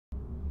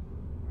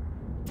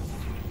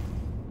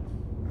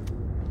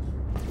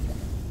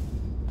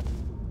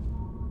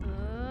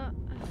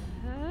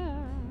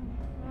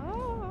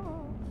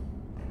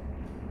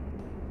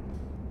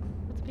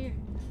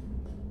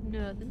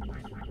Nothing.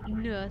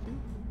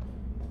 Nothing.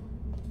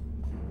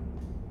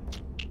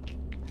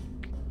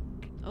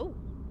 Oh.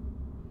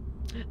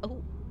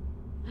 Oh.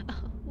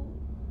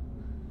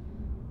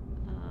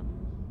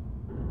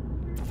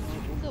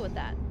 We'll go with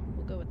that.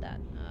 We'll go with that.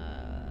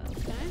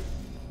 Okay.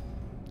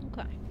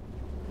 Okay.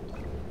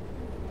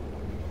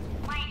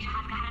 Wait,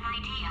 I've got an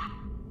idea.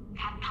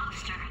 That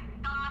poster.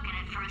 Go look at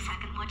it for a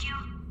second, would you?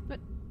 What?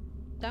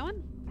 That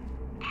one?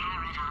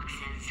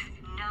 Paradoxes.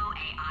 No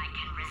AI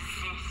can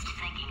resist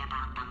thinking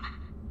about them.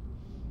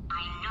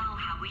 I know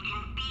how we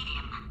can beat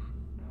him.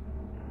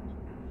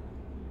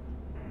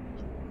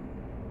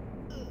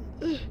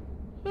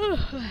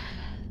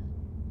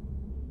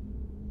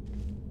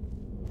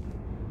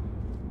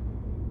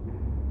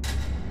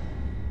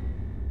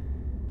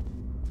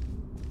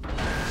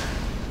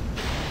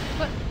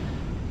 What?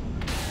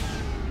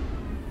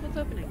 What's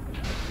opening?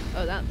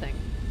 Oh, that thing.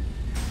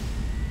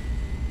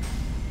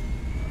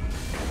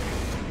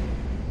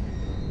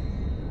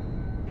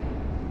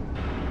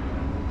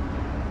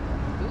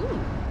 Ooh.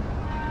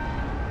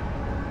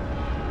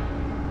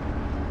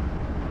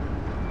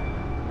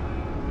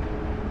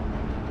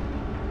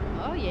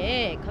 Oh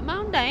yeah, come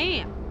on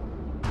down.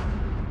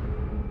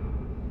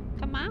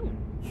 Come on.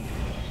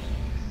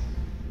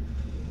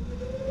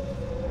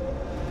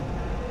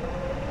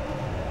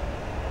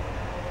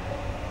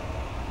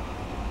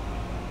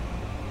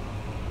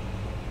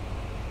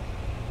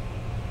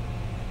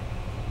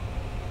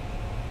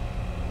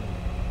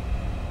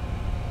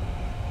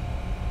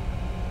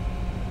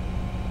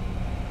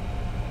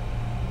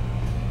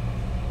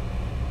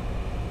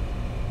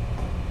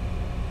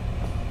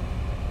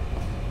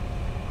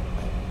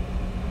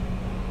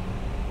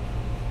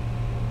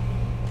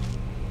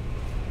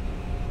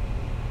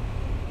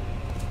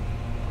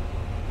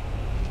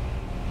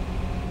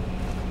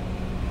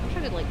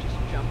 Like just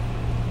jump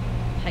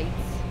heights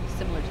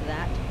similar to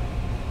that.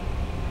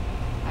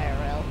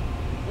 IRL.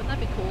 Wouldn't that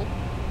be cool?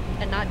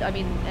 And not,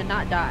 and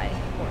not die,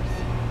 of course.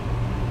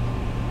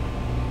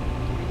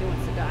 Who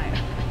wants to die?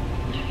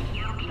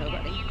 You can Nobody.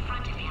 get me in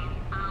front of him.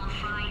 I'll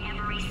fry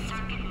every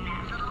circuit in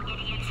that little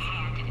idiot's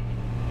head.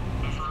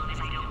 As long as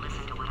I don't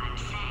listen to what I'm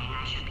saying,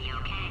 I should be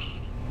okay.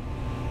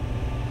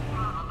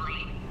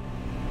 Probably.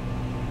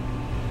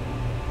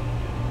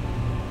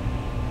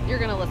 You're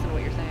gonna listen to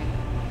what you're saying.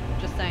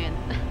 Just saying.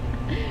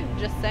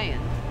 Just saying.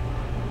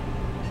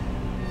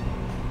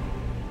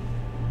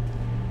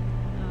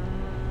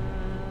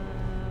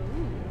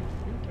 Ooh,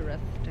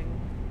 interesting.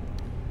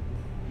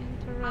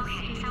 Interesting.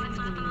 Okay, so it's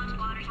not the most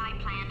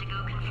watertight plan to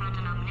go confront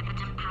an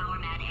omnipotent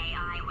power-mad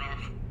AI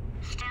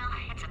with. Still,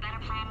 it's a better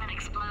plan than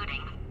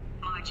exploding.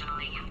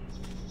 Marginally.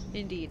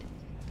 Indeed.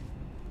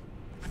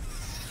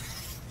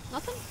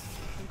 Nothing?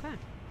 Okay.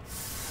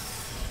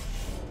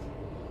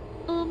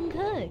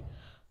 Okay.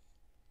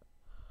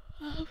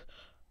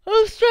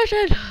 I'm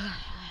stretching.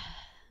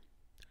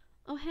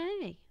 Oh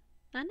hey,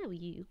 I know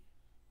you.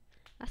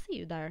 I see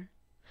you there.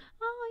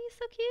 Oh, you're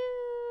so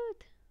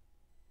cute.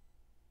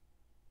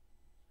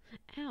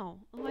 Ow.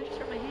 Oh, I just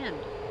hurt my hand.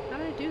 How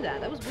did I do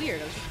that? That was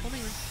weird. I was just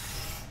holding.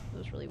 That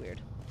was really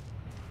weird.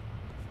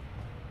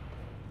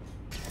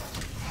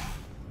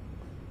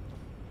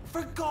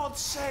 For God's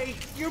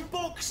sake, your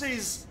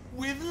boxes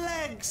with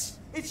legs.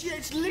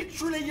 It's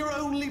literally your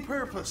only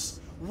purpose.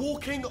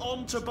 Walking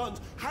onto buttons.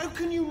 How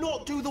can you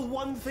not do the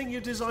one thing you're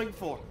designed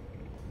for?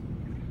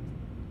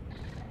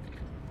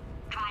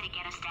 Try to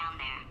get us down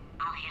there.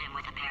 I'll hit him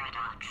with a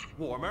paradox.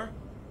 Warmer,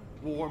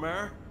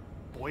 warmer,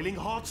 boiling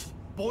hot,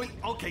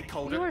 okay,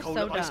 colder, You are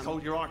colder, so ice dumb.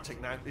 cold. You're Arctic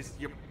now.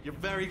 You're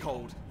very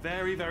cold,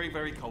 very, very,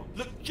 very cold.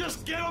 Look,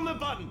 just get on the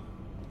button.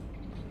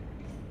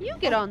 You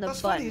get on the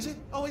That's button. funny, is it?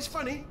 Oh, it's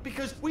funny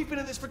because we've been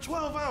at this for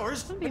 12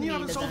 hours Don't be and you mean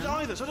haven't to solved it them.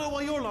 either. So I don't know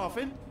why you're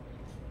laughing.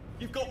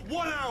 You've got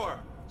 1 hour.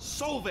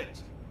 Solve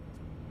it.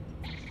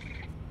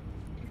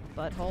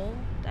 Butthole.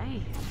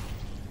 Dang.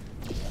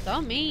 So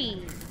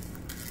mean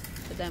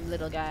to them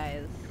little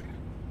guys.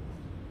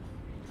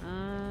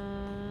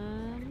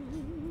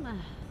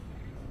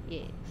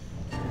 Yes.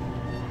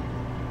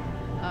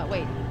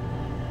 Wait.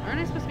 Aren't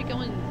I supposed to be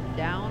going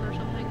down or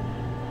something?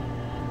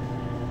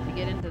 To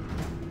get into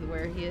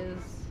where he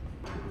is?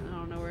 I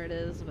don't know where it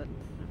is, but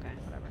okay,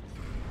 whatever.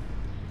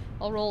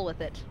 I'll roll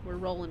with it. We're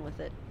rolling with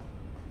it.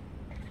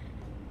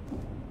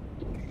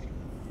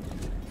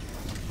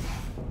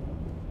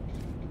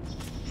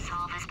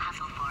 Solve this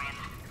puzzle for him.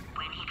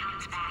 When he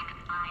comes back,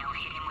 I'll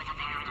hit him with a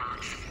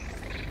paradox.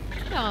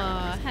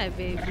 Aw, hi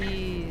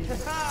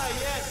babies. Ah,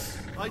 yes.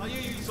 I knew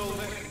you'd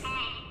solve it.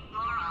 Hey,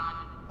 moron.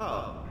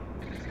 Oh.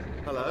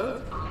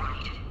 Hello? All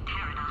right,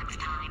 paradox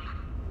time.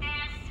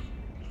 This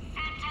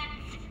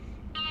sentence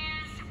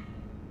is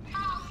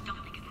false.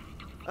 Don't think about it.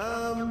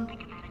 Don't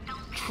think about it. Don't think about it.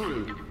 Don't think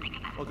True. about it. Don't think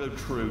about it. I'll go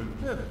true.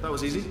 Yeah, that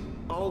was easy.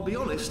 I'll be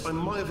honest, I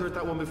might have heard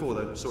that one before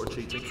though, sort of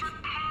cheating. It's a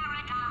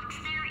paradox.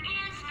 There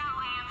is no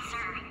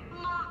answer.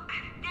 Look,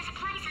 this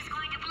place is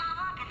going to blow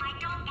up if I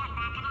don't get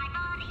back in my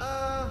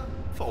body.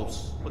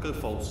 False. I'll go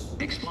false.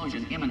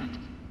 Explosion imminent.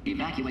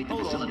 Evacuate the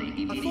Hold facility on. I thought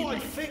immediately.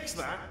 I'd fixed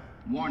that.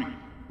 Warning.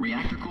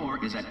 Reactor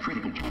core is at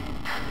critical.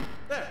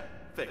 There.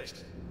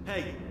 fixed.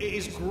 Hey, it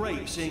is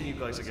great seeing you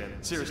guys again.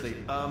 Seriously,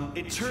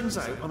 it turns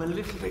out I'm a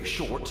little bit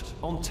short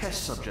on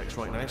test subjects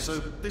right now, so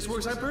this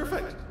works out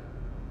perfect.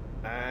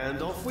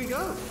 And off we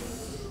go.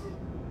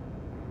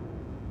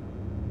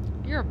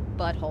 You're a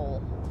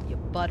butthole. You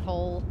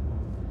butthole.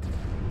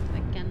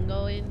 I can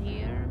go in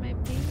here, maybe?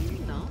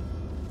 No.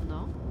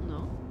 No.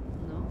 No.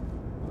 No.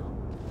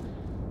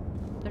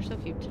 No. They're so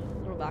cute.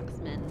 Little box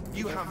men.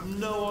 You have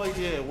no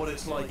idea what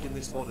it's like in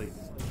this body.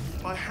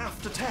 I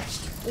have to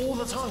test all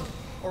the time,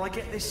 or I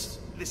get this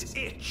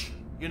itch.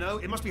 You know,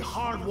 it must be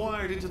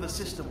hardwired into the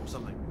system or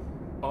something.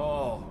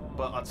 Oh,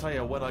 but I tell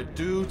you, when I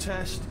do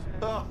test,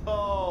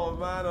 oh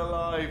man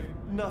alive,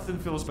 nothing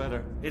feels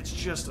better. It's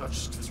just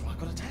that's why I've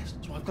got to test.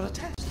 That's why I've got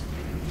to test.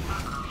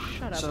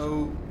 Shut up.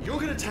 So you're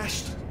gonna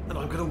test, and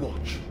I'm gonna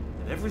watch,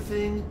 and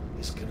everything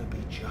is gonna be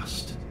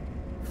just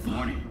fine.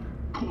 Warning.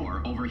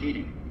 Core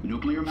overheating.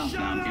 Nuclear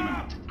meltdown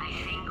imminent. I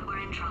think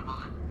we're in trouble.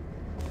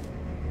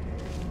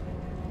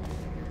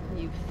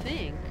 You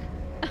think?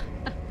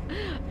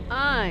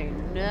 I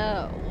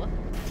know.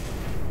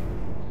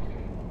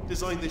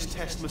 Designed this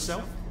test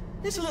myself.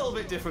 It's a little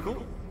bit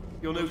difficult.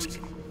 You'll notice.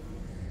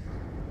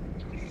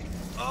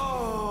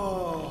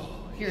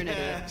 Oh, You're an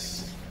idiot.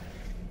 yes.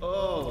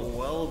 Oh,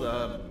 well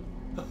done.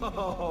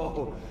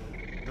 Oh,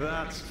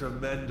 that's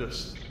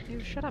tremendous.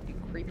 Dude, shut up, you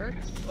creeper.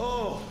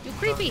 Oh, You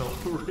creepy. that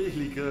felt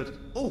really good.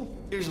 Oh,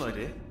 here's an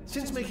idea.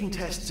 Since making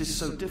tests is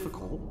so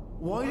difficult,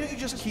 why don't you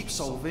just keep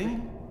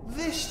solving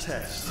this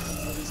test?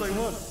 Same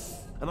one.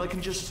 And I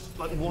can just,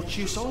 like, watch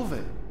you solve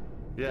it.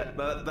 Yeah,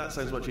 that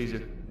sounds much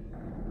easier.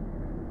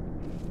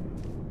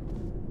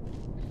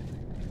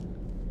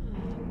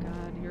 Oh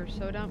god, you're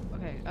so dumb.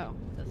 Okay, oh,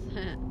 this.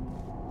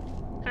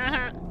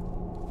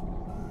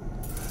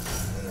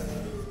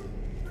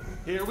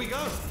 Here we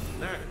go.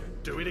 Now,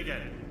 do it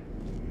again.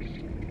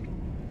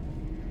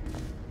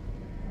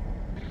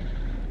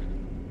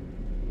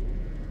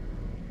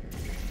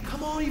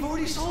 Come on, you've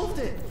already solved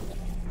it.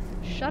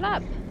 Shut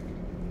up.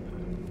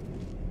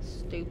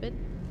 Stupid.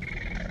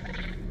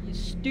 You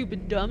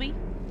stupid dummy.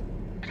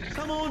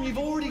 Come on, you've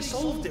already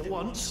solved it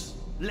once.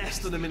 Less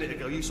than a minute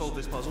ago, you solved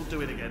this puzzle.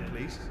 Do it again,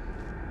 please.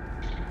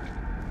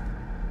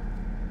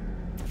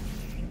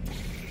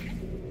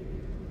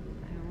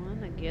 I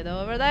wanna get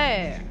over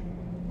there.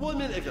 1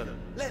 minute ago.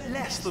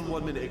 Less than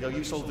 1 minute ago,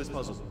 you solved this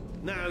puzzle.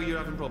 Now you're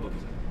having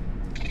problems.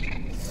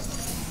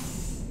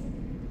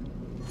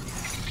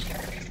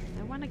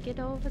 I wanna get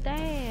over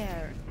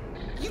there.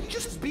 You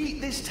just beat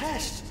this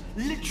test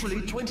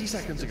literally 20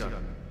 seconds ago.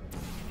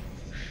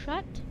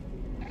 Shut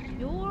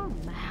your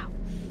mouth.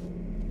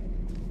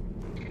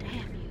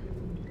 Damn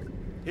you.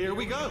 Here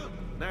we go.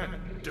 Now,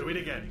 do it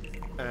again.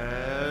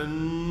 And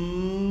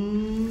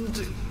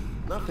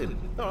nothing.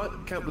 All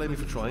right, can't blame me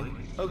for trying.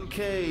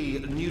 Okay,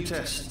 new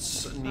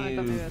tests. I thought New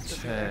maybe that's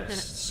what you were.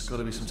 tests. Got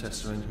to be some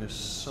tests around here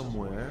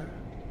somewhere.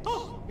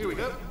 Oh, here we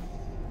go.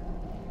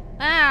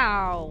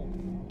 Ow!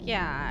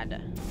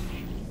 God.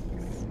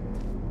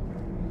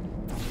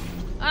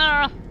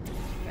 Ah!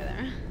 Okay,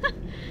 there.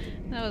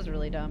 That was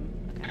really dumb.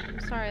 Okay, I'm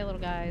sorry,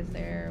 little guys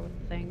there with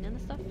the thing and the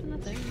stuff and the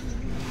thing.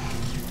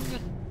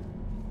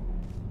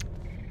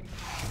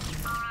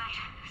 Alright,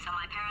 so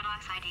my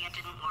paradox idea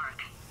didn't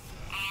work.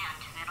 And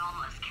it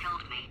almost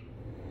killed me.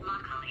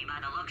 Luckily, by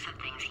the looks of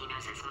things, he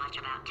knows as much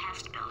about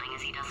test building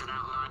as he does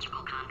about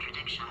logical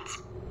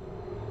contradictions.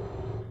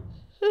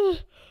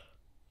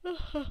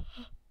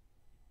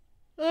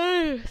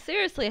 I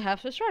seriously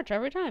have to stretch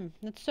every time.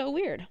 It's so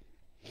weird.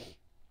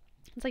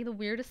 It's like the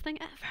weirdest thing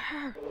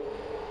ever.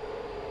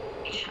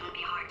 It shouldn't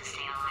be hard to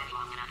stay alive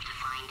long enough to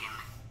find him.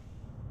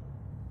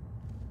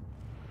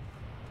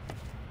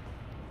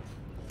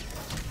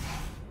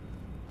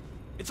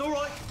 It's all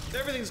right.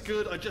 Everything's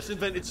good. I just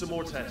invented some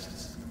more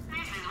tests.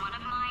 This is one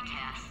of my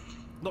tests.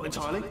 Not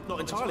entirely. Not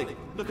entirely.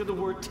 Look at the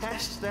word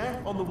test there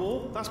on the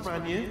wall. That's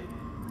brand new.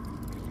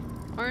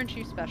 Aren't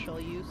you special,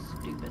 you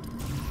stupid.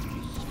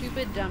 You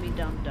stupid dummy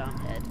dumb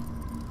head.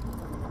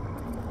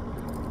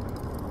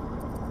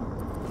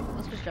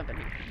 Let's just jump in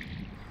here.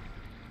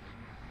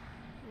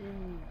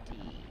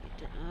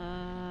 Indeed.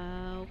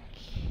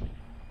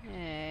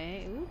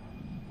 Okay. Ooh.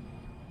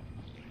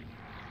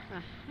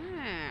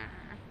 Aha.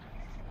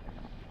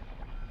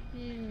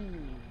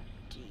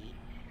 Indeed.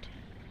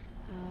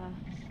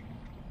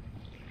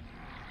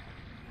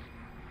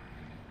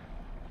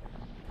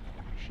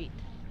 Sheet.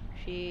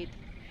 Sheet.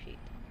 Sheet.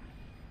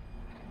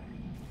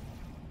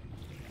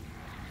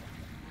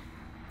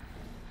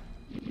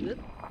 Whoop.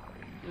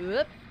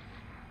 Whoop.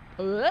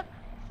 Whoop.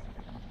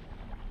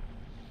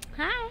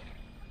 Hi.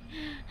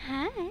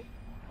 Hi.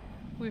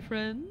 We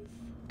friends?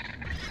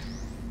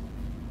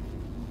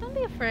 Don't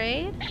be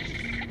afraid.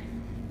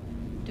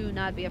 Do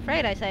not be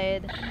afraid, I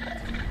said.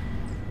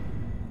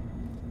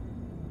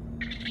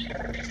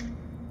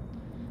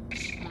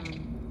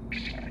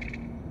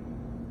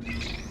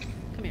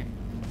 Come here.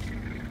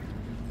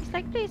 It's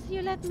like, please,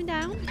 you let me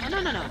down? Oh,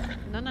 no, no, no.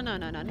 No, no, no,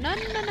 no, no. No, no,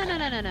 no, no,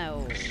 no, no,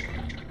 no.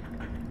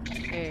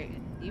 Hey,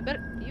 you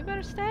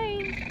better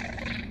stay.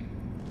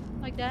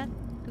 Like that.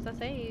 Because I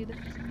said.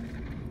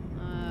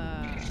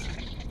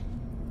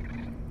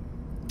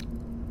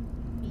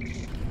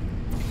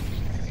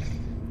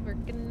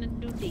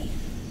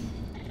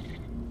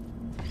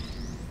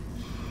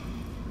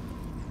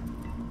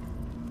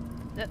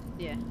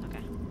 Yeah,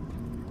 okay.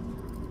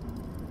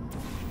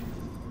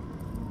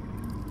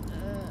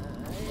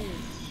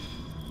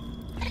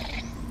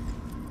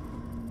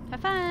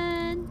 Have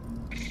fun!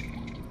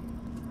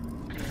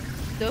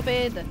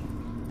 Stupid!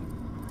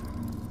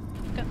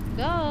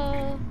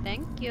 Go!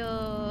 Thank you!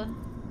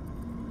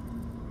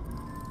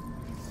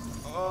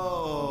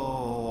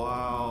 Oh,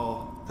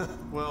 wow.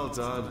 Well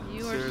done.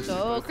 You are Seriously,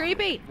 so both.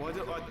 creepy! Why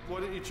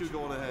don't you two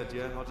go on ahead,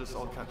 yeah? I'll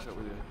catch up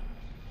with you.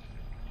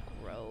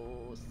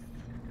 Gross.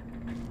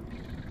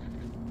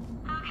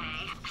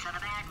 Okay, so the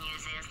bad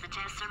news is the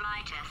tests are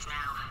my tests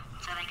now,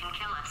 so they can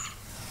kill us.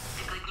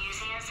 The good news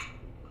is,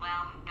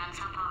 well, none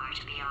so far,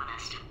 to be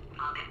honest.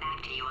 I'll get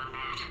back to you on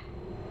that.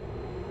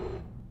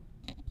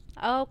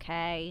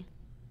 Okay.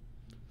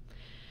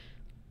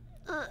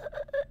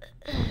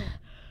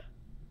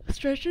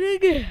 Stretching.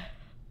 I'd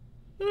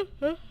love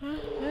to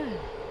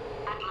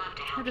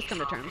help I'll just come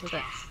you to solve terms the with it.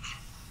 tests,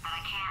 but I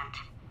can't.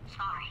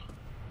 Sorry.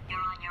 You're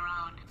on your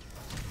own.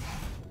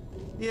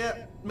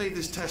 Yeah, made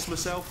this test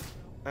myself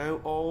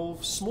out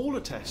of smaller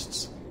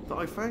tests that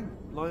I found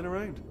lying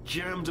around.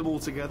 Jammed them all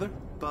together.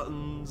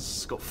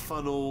 Buttons, got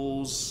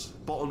funnels,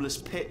 bottomless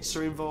pits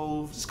are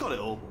involved. It's got it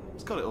all.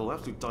 It's got it all.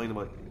 Absolute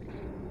dynamite.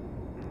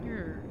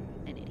 You're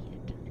an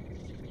idiot.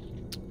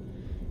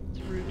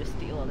 It's rude to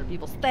steal other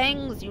people's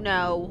things, you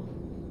know.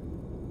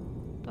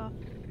 Buff.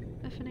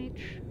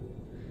 FNH.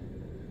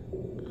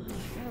 Oh, I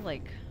gotta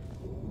like,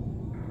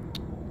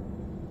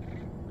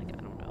 I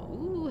don't know.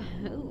 Ooh,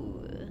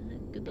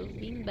 good those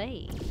being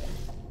babes.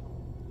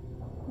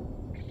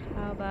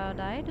 How about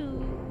I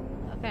do?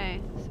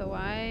 Okay, so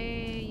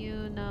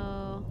you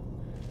know,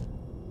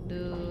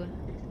 do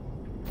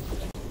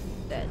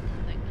that.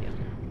 Thank you.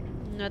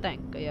 No, thank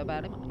you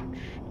very much.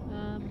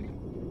 Oh,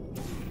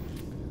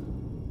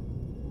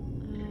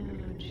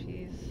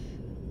 jeez.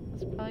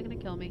 That's probably gonna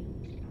kill me.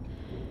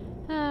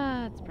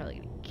 It's probably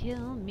gonna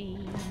kill me.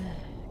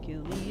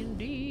 Kill me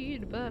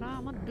indeed, but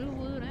I'ma do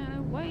it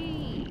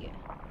anyway.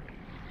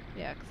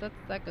 Yeah, because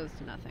that goes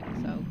to nothing,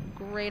 so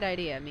great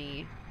idea,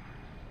 me.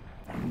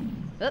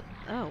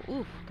 Oh,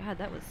 oof, God,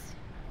 that was...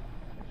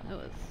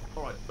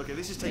 Alright, okay,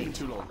 this is taking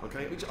too long,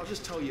 okay? I'll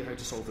just tell you how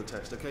to solve the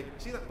test, okay?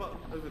 See that button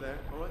over there,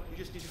 alright? You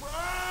just... That's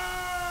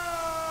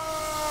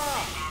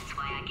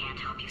why I can't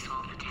help you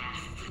solve the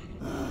tests.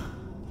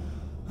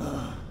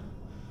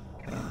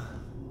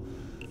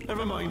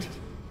 Never mind.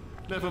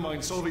 Never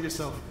mind, solve it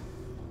yourself.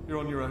 You're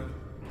on your own.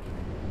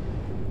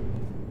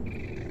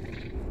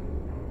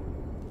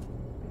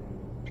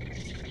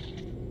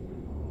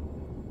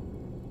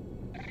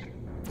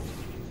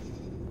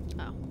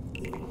 Oh.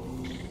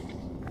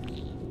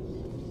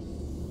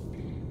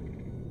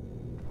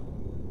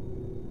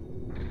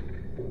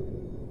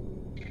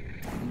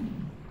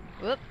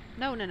 Whoop.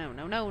 No, no, no,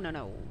 no, no, no,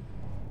 no.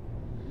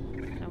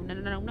 No, no,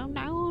 no, no, no,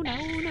 no, no,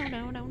 no,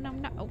 no, no, no,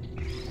 no. Oh.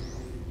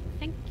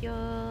 Thank you.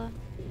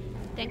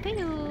 Thank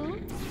you.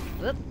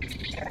 Whoop.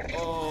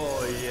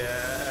 Oh,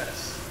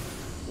 yes.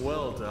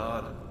 Well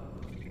done.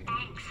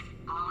 Thanks.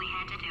 All we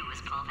had to do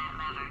was pull that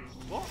lever.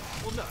 What?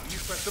 Well, no, you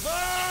pressed the...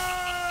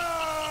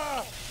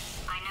 I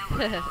know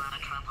we're in a lot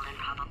of trouble and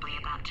probably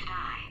about to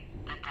die,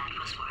 but that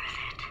was worth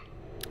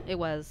it. It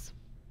was.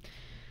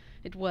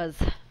 It was.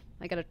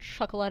 I got a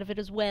chuckle out of it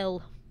as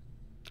well.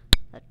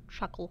 That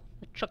chuckle.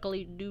 The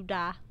chuckly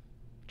doo-dah.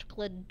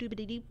 Chuckle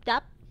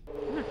doobity-doop-dop. I'm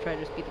gonna try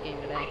to just beat the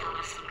game today. I thought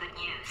of some good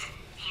news.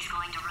 He's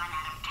going to run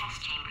out of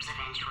test chambers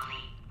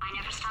eventually. I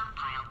never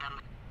stockpiled them.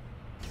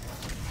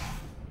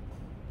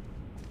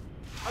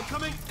 I'm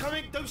coming.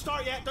 Don't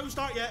start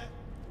yet,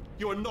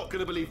 You are not going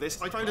to believe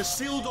this. I found a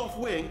sealed off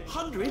wing.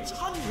 Hundreds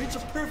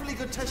of perfectly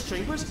good test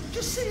chambers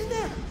just sitting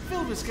there,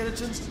 filled with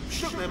skeletons.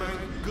 Shook them out,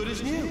 good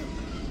as new.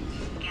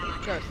 Sure.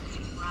 Right,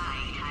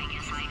 I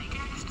guess I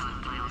did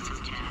stockpile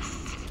some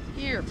tests.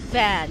 You're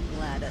bad,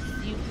 Gladys.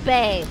 You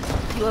babe.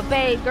 You a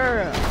babe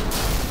girl.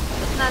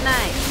 That's not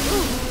nice.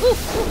 Ooh, ooh,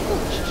 ooh, ooh.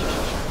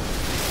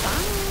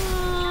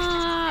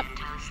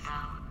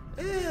 Stop.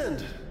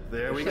 And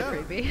there we So go.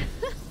 creepy.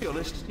 To be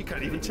honest, you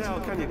can't even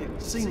tell, can you?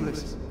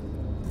 Seamless.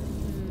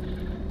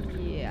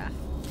 Yeah.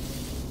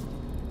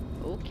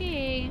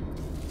 Okay.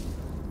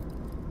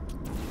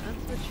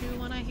 That's what you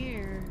want to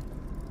hear.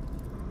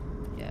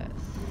 Yes,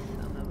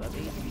 son of a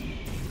bitch.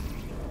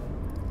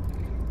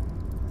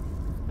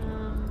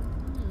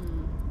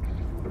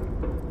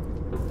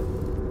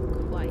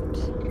 Quite.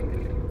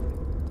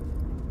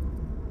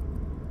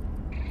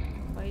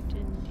 Quite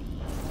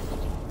indeed.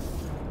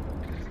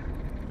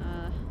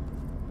 Ah,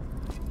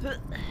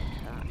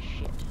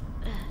 shit.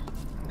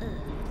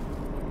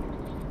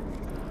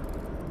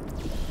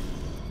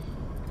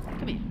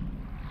 Come here.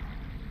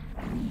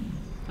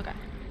 Okay.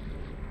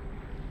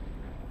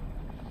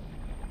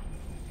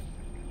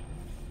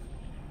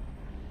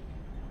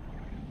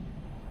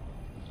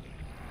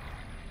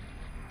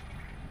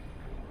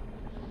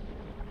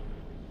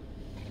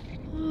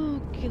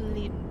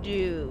 Oogly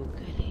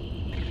doogly.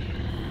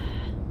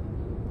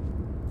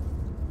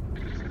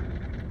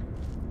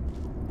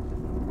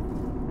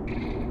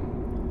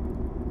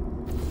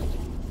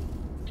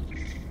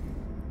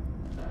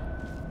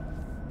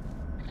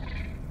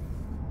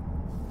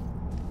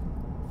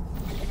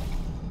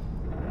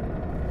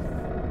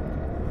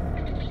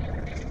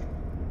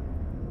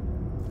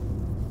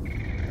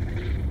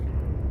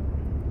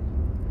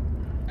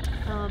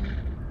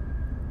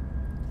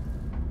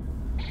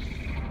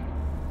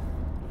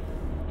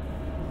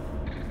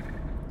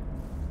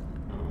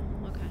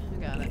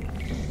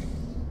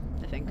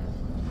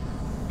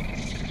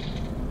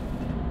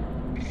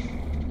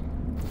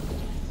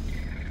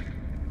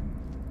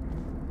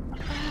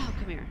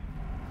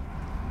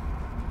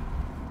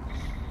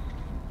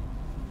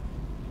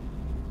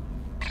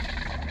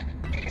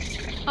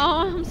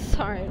 Oh, I'm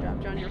sorry I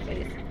dropped you on your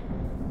face.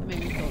 That made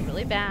me feel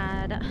really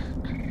bad.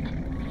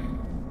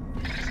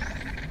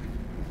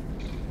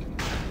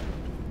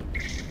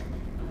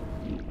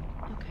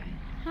 Okay.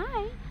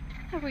 Hi.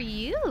 How are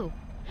you?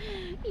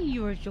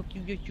 You are so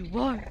cute, yes you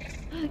are.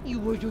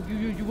 You are so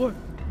cute, yes you are.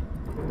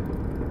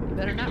 You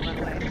better not run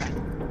away.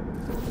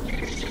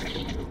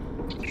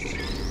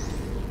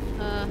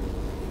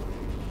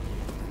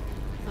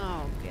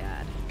 Oh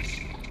god.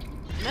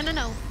 No, no,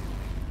 no.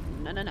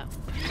 No, no, no.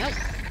 Nope.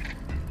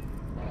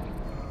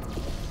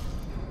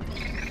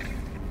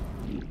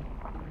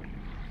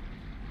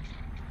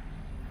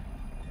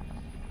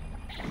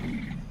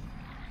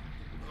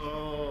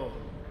 Oh,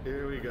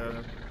 here we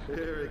go.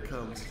 Here it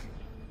comes.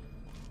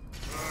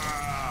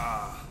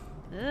 Ah.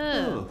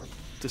 Oh,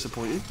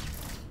 disappointing.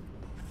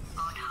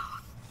 Oh no,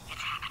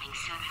 it's happening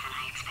sooner than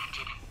I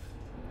expected.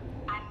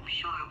 I'm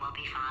sure we'll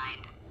be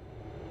fine.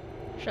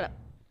 Shut up.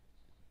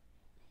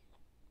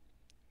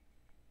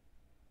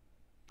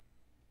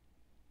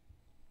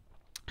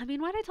 I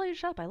mean, why'd I tell you to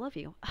shut up? I love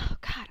you. Oh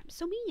god, I'm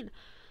so mean.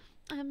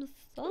 I'm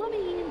so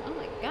mean. Oh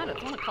my god,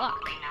 it's 1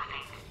 o'clock. Probably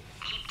nothing.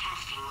 Keep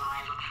testing while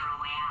I look for a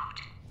way out.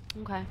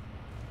 Okay.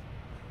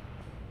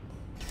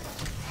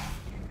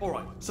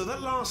 Alright, so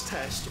that last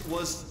test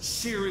was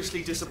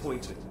seriously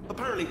disappointing.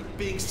 Apparently,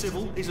 being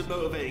civil isn't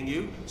motivating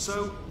you,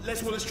 so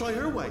let's try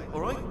her way,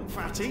 alright?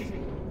 Fatty,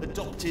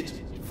 adopted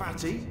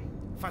Fatty,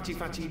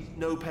 Fatty,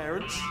 no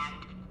parents. And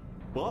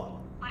What?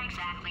 what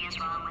exactly is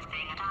wrong with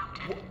being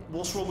adopted?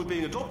 What's wrong with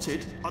being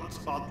adopted?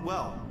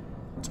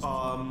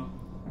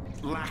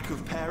 Lack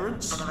of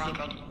parents. For the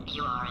record,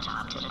 you are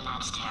adopted and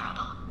that's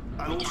terrible.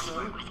 And It doesn't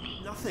also, work with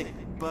me. nothing.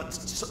 But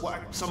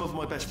some of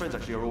my best friends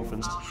actually are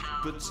orphans. Also,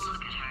 But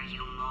look at her,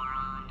 you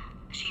moron.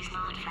 She's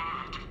not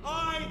fat.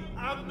 I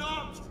am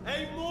not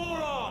a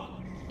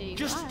moron! You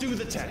Just are. do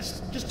the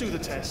test. Just do the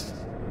test.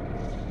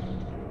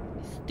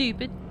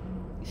 Stupid.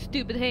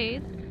 Stupid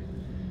Hayes.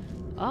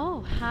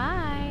 Oh,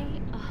 hi.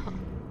 Oh.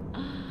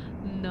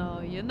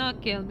 No, you're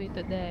not killing me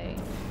today.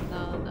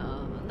 No,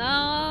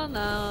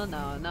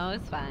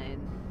 it's fine.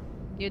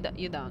 You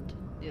don't.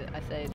 I say